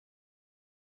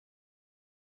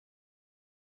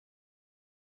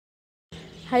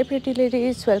Hi pretty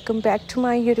ladies, welcome back to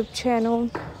my YouTube channel.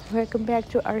 Welcome back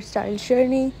to our style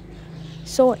journey.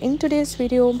 So in today's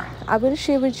video, I will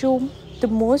share with you the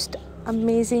most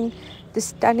amazing, the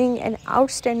stunning and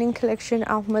outstanding collection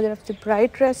of mother of the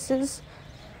bride dresses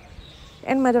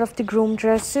and mother of the groom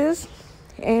dresses,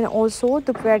 and also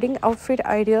the wedding outfit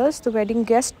ideas, the wedding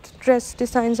guest dress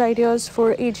designs ideas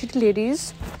for aged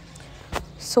ladies.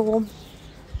 So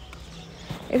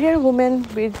if you're a woman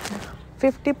with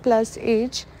 50 plus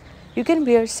age, you can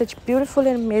wear such beautiful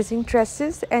and amazing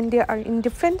dresses, and they are in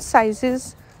different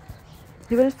sizes.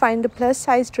 You will find the plus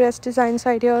size dress designs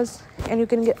ideas, and you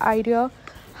can get idea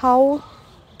how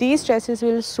these dresses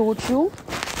will suit you.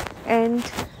 And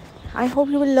I hope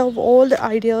you will love all the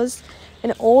ideas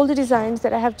and all the designs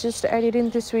that I have just added in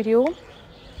this video.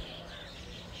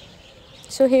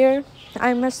 So here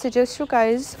I must suggest you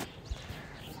guys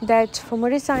that for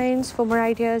more designs, for more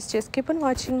ideas, just keep on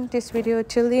watching this video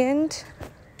till the end.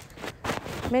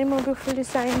 Many more beautiful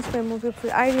designs, many more beautiful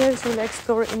ideas we'll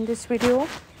explore in this video,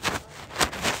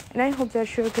 and I hope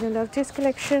that you're gonna love this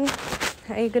collection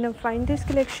and you're gonna find this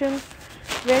collection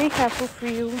very helpful for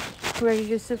you, very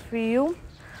useful for you.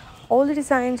 All the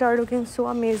designs are looking so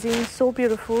amazing, so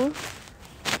beautiful.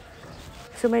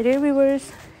 So my dear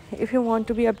viewers, if you want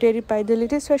to be updated by the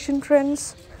latest fashion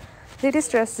trends,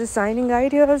 latest dress designing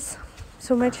ideas,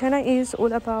 so my channel is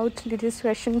all about latest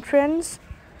fashion trends.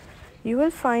 You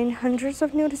will find hundreds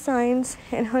of new designs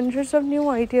and hundreds of new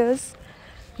ideas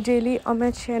daily on my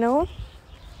channel,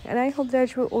 and I hope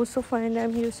that you will also find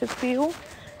them useful for you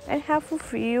and helpful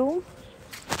for you.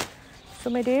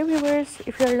 So my dear viewers,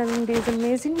 if you are loving these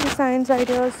amazing designs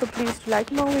ideas, so please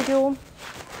like my video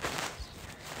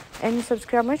and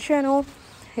subscribe my channel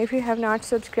if you have not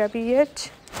subscribed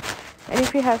yet. And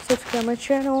if you have subscribed my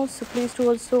channel, so please do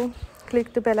also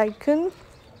click the bell icon.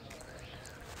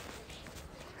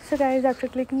 So guys, after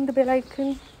clicking the bell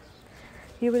icon,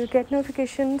 you will get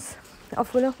notifications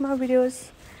of all of my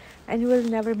videos, and you will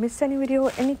never miss any video,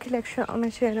 any collection on my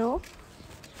channel.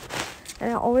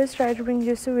 And I always try to bring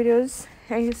useful videos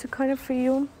and useful content for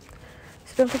you.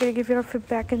 So don't forget to give your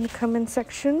feedback in the comment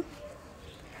section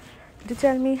to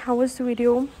tell me how was the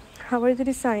video, how are the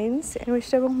designs, and which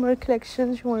type of more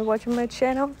collections you want to watch on my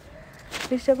channel,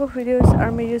 which type of videos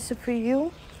are more useful for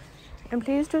you. And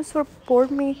please do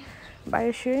support me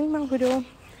by sharing my video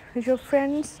with your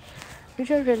friends, with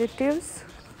your relatives.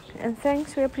 And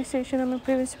thanks for your appreciation on my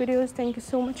previous videos. Thank you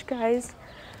so much guys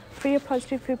for your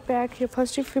positive feedback. Your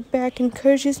positive feedback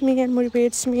encourages me and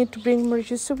motivates me to bring more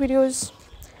useful videos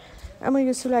and more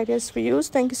useful ideas for you.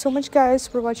 Thank you so much guys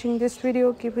for watching this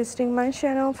video. Keep visiting my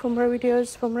channel for more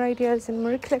videos, for more ideas and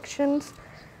more collections.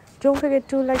 Don't forget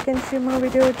to like and share my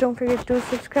video. Don't forget to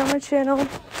subscribe my channel,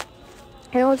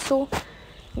 and also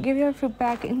give your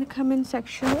feedback in the comment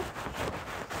section.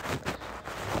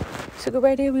 So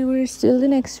goodbye dear viewers, till the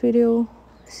next video.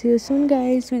 See you soon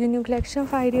guys with a new collection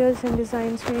of ideas and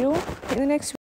designs for you in the next video.